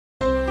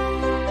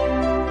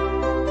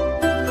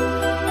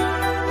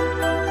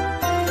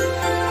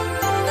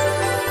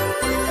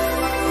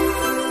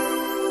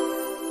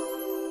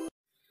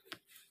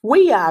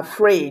We are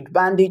afraid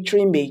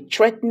banditry may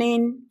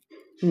threaten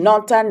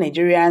northern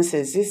Nigerians'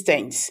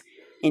 existence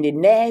in the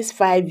next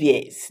 5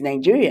 years.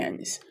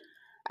 Nigerians,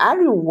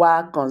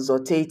 Arewa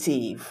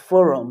Consultative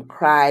Forum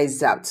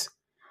cries out.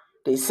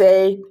 They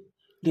say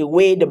the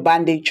way the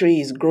banditry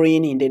is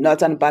growing in the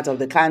northern part of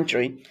the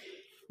country,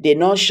 they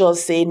not sure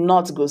say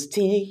not go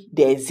still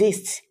they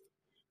exist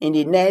in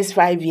the next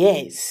 5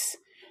 years.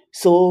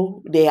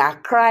 So they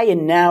are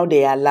crying now,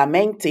 they are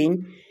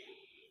lamenting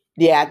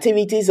the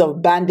activities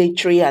of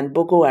banditry and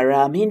Boko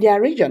Haram in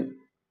their region.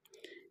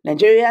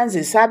 Nigerians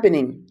is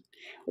happening.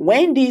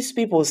 When these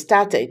people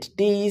started,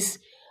 these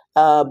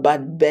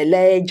bad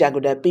belle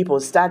Jagoda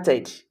people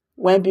started,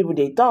 when people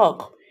they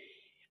talk,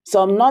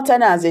 some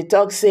northerners they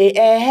talk say,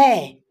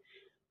 hey,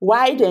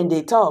 why then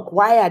they talk?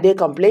 Why are they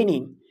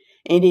complaining?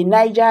 In the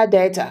Niger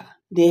Delta,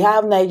 they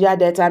have Niger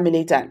Delta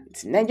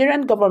militants.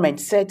 Nigerian government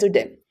said to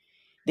them,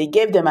 they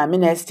gave them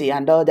amnesty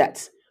and all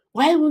that.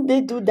 Why would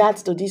they do that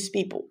to these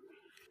people?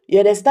 You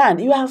understand?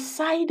 You are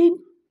siding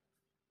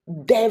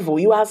devil,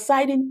 you are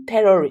siding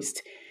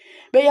terrorist.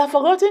 But you have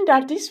forgotten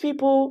that these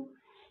people,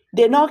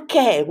 they not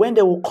care when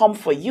they will come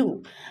for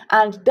you.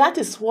 And that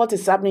is what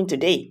is happening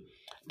today.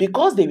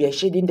 Because they were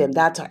shading them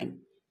that time,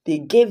 they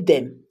gave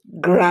them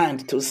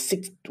ground to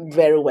sit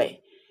very well.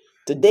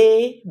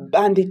 Today,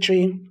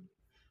 banditry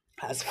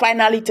has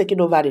finally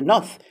taken over the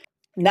north.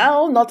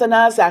 Now,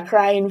 northerners are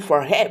crying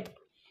for help.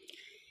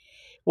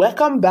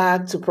 Welcome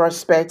back to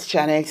Prospect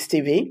Channels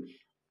TV.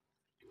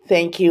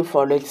 Thank you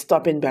for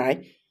stopping by.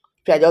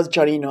 If you are just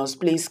joining us,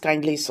 please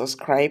kindly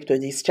subscribe to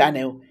this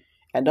channel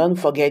and don't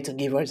forget to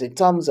give us a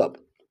thumbs up.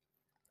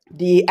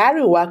 The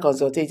Arewa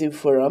Consultative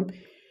Forum,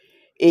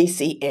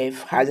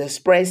 ACF, has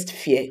expressed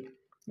fear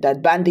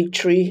that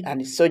banditry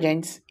and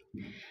insurgents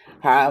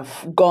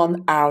have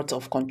gone out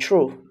of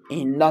control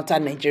in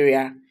northern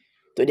Nigeria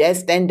to the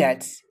extent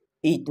that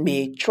it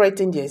may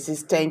threaten the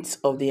existence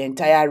of the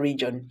entire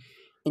region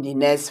in the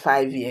next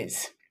 5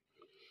 years.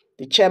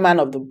 The chairman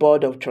of the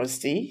Board of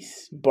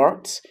Trustees,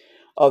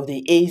 of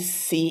the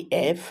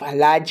ACF,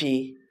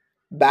 Alhaji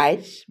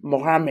Baj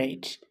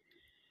Mohammed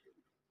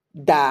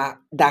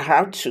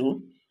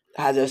Dahartu,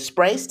 has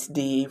expressed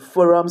the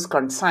forum's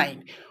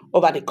concern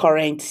over the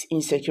current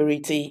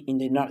insecurity in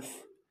the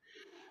north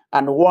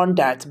and warned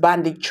that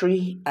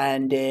banditry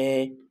and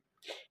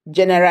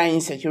general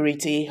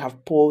insecurity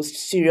have posed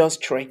serious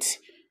threats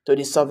to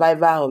the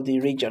survival of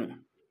the region.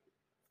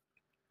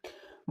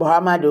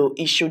 Mohammed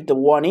issued the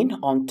warning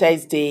on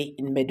Thursday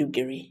in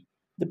Maiduguri,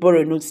 the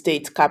Borno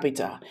state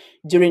capital,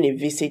 during a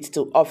visit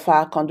to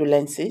offer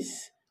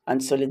condolences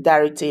and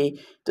solidarity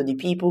to the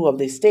people of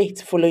the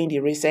state following the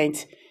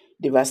recent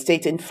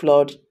devastating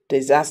flood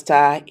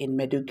disaster in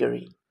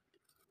Maiduguri.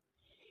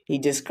 He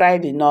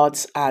described the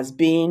north as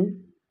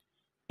being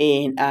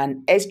in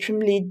an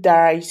extremely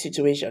dire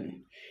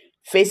situation,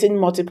 facing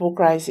multiple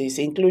crises,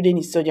 including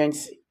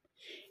insurgency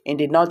in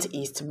the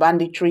northeast,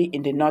 banditry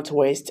in the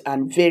northwest,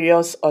 and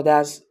various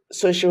other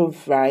social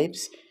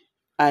vibes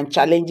and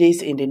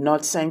challenges in the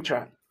north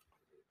central.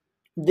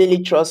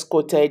 Daily Trust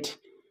quoted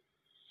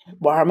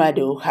Mohammed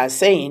as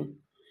saying,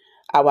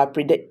 our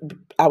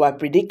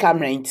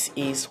predicament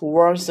is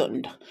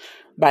worsened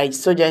by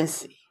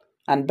insurgency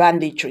and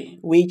banditry,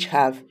 which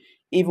have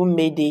even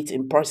made it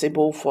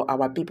impossible for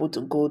our people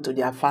to go to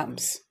their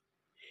farms.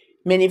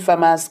 Many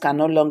farmers can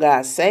no longer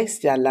access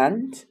their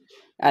land,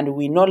 and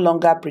we no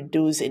longer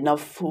produce enough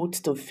food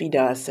to feed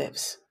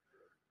ourselves.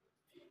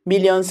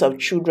 Millions of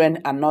children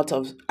are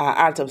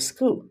out of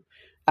school,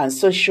 and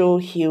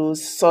social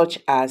ills such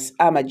as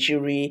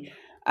amajury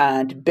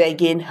and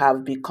begging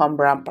have become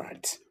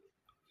rampant.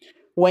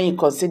 When you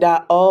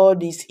consider all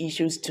these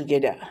issues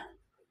together,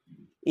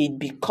 it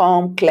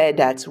becomes clear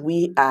that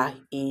we are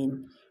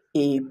in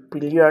a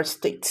perilous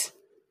state.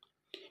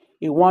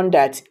 We warn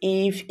that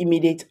if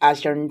immediate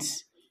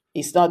actions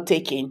is not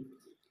taken,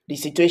 the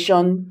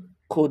situation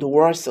could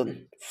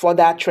worsen,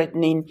 further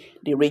threatening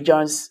the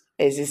region's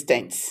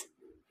existence.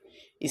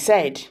 He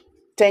said,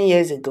 10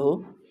 years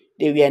ago,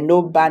 there were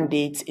no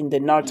bandits in the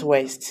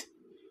northwest.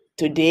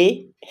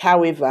 Today,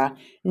 however,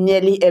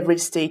 nearly every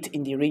state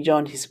in the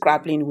region is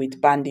grappling with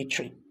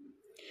banditry.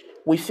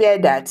 We fear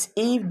that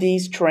if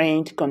this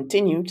trend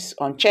continues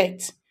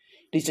unchecked,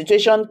 the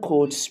situation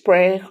could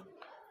spread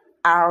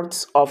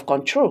out of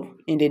control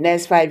in the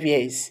next 5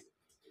 years,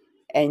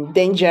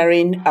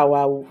 endangering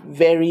our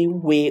very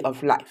way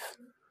of life.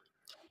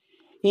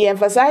 He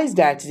emphasized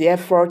that the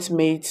efforts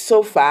made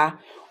so far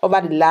over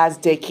the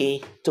last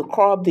decade to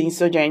curb the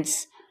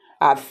insurgents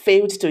have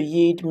failed to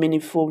yield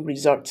meaningful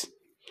results,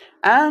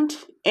 and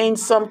in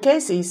some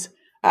cases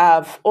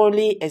have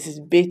only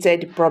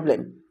exacerbated the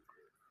problem.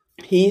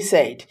 He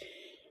said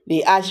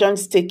the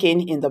actions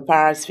taken in the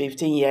past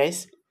 15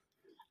 years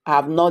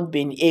have not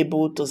been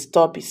able to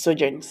stop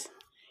insurgents.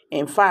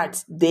 In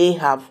fact, they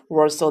have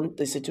worsened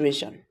the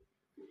situation.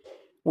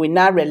 We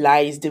now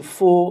realize the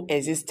full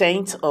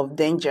existence of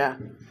danger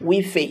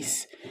we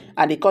face,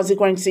 and the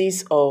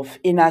consequences of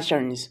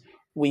inactions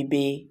will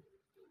be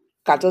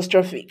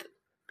catastrophic.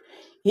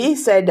 He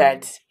said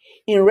that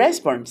In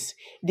response,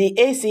 the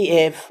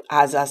ACF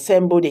has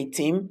assembled a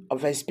team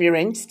of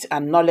experienced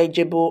and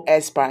knowledgeable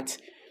experts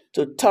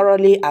to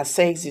thoroughly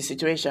assess the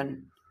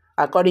situation.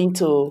 According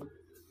to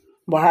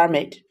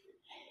Mohammed,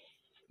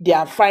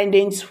 their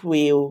findings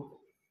will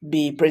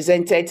be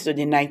presented to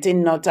the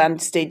 19 northern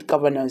state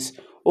governors,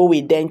 who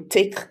will then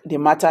take the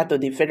matter to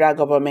the federal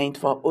government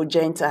for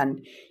urgent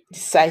and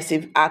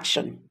decisive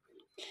action.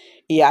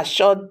 He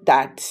assured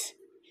that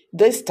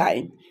this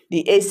time,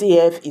 the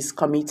ACF is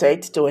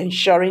committed to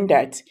ensuring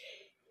that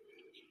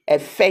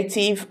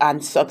effective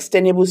and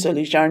sustainable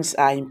solutions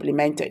are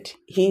implemented.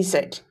 He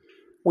said,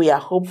 "We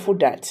are hopeful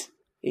that,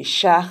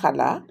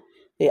 inshallah,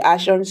 the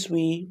actions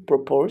we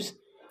propose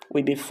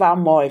will be far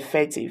more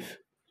effective.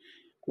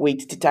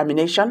 With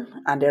determination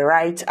and the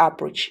right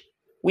approach,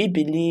 we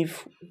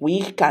believe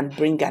we can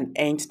bring an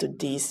end to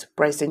these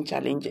pressing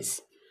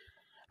challenges."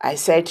 I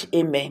said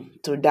amen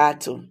to that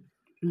too.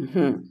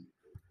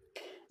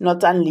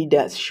 Northern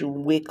leaders should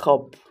wake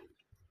up.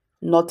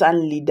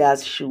 Northern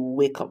leaders should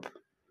wake up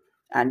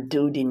and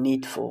do the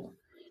needful.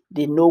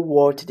 They know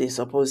what they're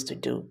supposed to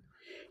do.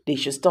 They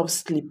should stop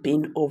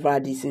sleeping over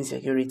this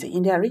insecurity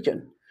in their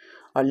region,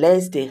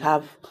 unless they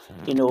have,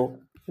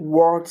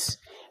 words.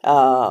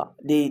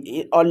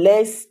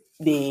 Unless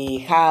they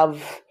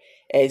have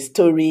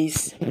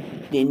stories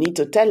they need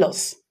to tell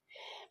us.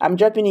 I'm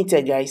dropping it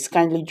here, guys.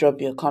 Kindly drop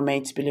your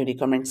comments below the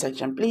comment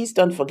section. Please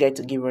don't forget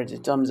to give us a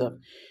thumbs up.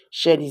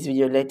 Share this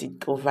video, let it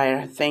go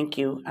viral. Thank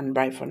you and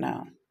bye for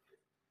now.